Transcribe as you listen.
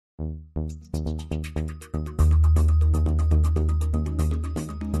The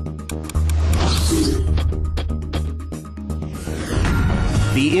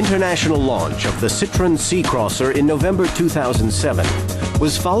international launch of the Citroen C Crosser in November 2007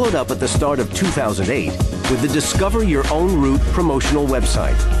 was followed up at the start of 2008 with the Discover Your Own Route promotional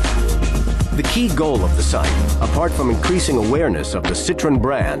website. The key goal of the site, apart from increasing awareness of the Citroen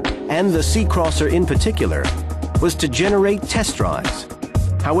brand and the C Crosser in particular, was to generate test drives.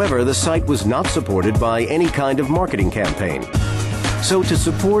 However, the site was not supported by any kind of marketing campaign. So to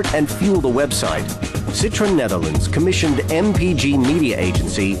support and fuel the website, Citroen Netherlands commissioned MPG Media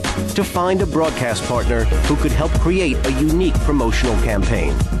Agency to find a broadcast partner who could help create a unique promotional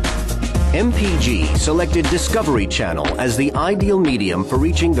campaign. MPG selected Discovery Channel as the ideal medium for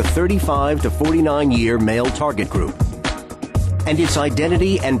reaching the 35 to 49-year male target group. And its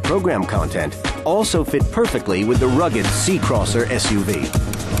identity and program content also fit perfectly with the rugged C Crosser SUV.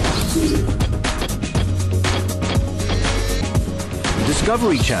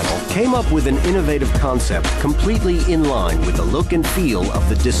 Discovery Channel came up with an innovative concept completely in line with the look and feel of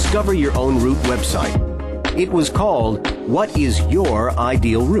the Discover Your Own Route website. It was called, "What is your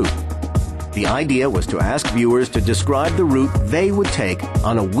ideal route?" The idea was to ask viewers to describe the route they would take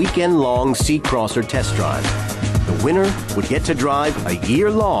on a weekend-long C Crosser test drive. The winner would get to drive a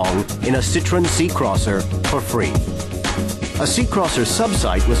year long in a Citroen C Crosser for free. A C Crosser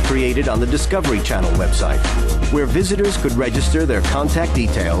subsite was created on the Discovery Channel website, where visitors could register their contact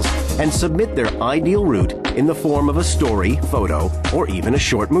details and submit their ideal route in the form of a story, photo, or even a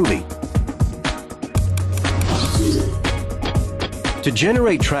short movie. To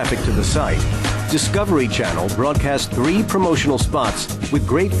generate traffic to the site, Discovery Channel broadcast 3 promotional spots with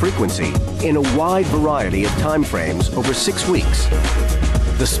great frequency in a wide variety of time frames over 6 weeks.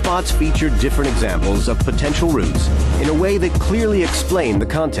 The spots featured different examples of potential routes in a way that clearly explained the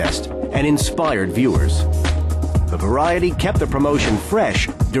contest and inspired viewers. The variety kept the promotion fresh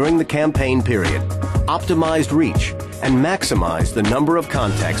during the campaign period, optimized reach, and maximized the number of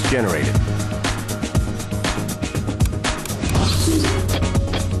contacts generated.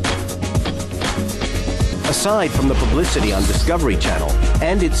 Aside from the publicity on Discovery Channel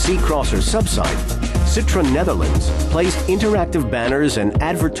and its C Crosser subsite, Citroen Netherlands placed interactive banners and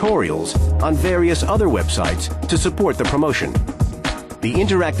advertorials on various other websites to support the promotion. The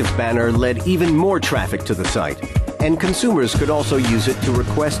interactive banner led even more traffic to the site, and consumers could also use it to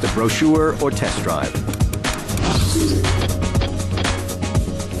request a brochure or test drive.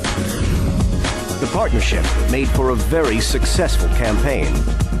 The partnership made for a very successful campaign.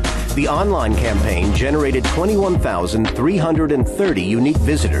 The online campaign generated 21,330 unique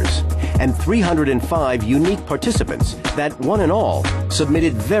visitors and 305 unique participants that, one and all,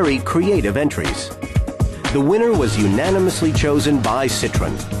 submitted very creative entries. The winner was unanimously chosen by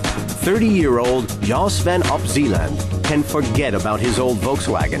Citroen. 30-year-old Jos van op Zeeland can forget about his old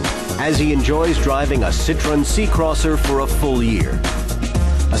Volkswagen as he enjoys driving a Citroen C Crosser for a full year.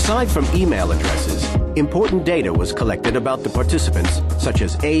 Aside from email addresses, important data was collected about the participants, such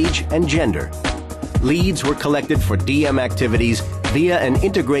as age and gender. Leads were collected for DM activities via an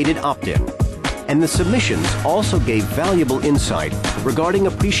integrated opt-in, and the submissions also gave valuable insight regarding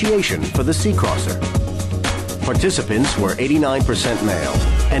appreciation for the C Crosser. Participants were 89% male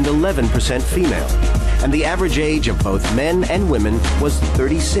and 11% female, and the average age of both men and women was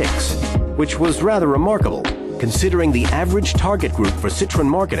 36, which was rather remarkable considering the average target group for Citroen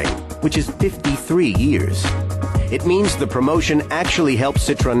marketing, which is 53 years. It means the promotion actually helped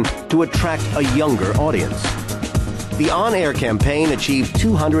Citroen to attract a younger audience. The on-air campaign achieved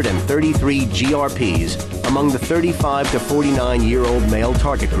 233 GRPs among the 35 to 49-year-old male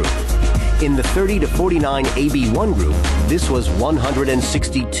target group. In the 30 to 49 AB1 group, this was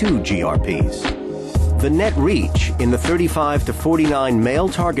 162 GRPs. The net reach in the 35 to 49 male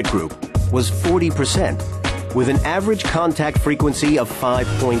target group was 40%, with an average contact frequency of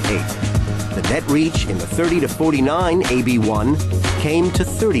 5.8. The net reach in the 30 to 49 AB1 came to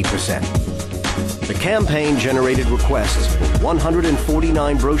 30%. The campaign generated requests for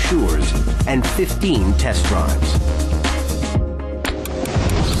 149 brochures and 15 test drives.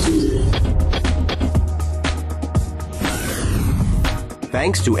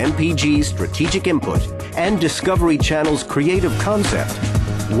 Thanks to MPG's strategic input and Discovery Channel's creative concept,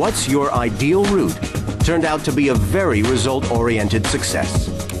 What's Your Ideal Route turned out to be a very result-oriented success.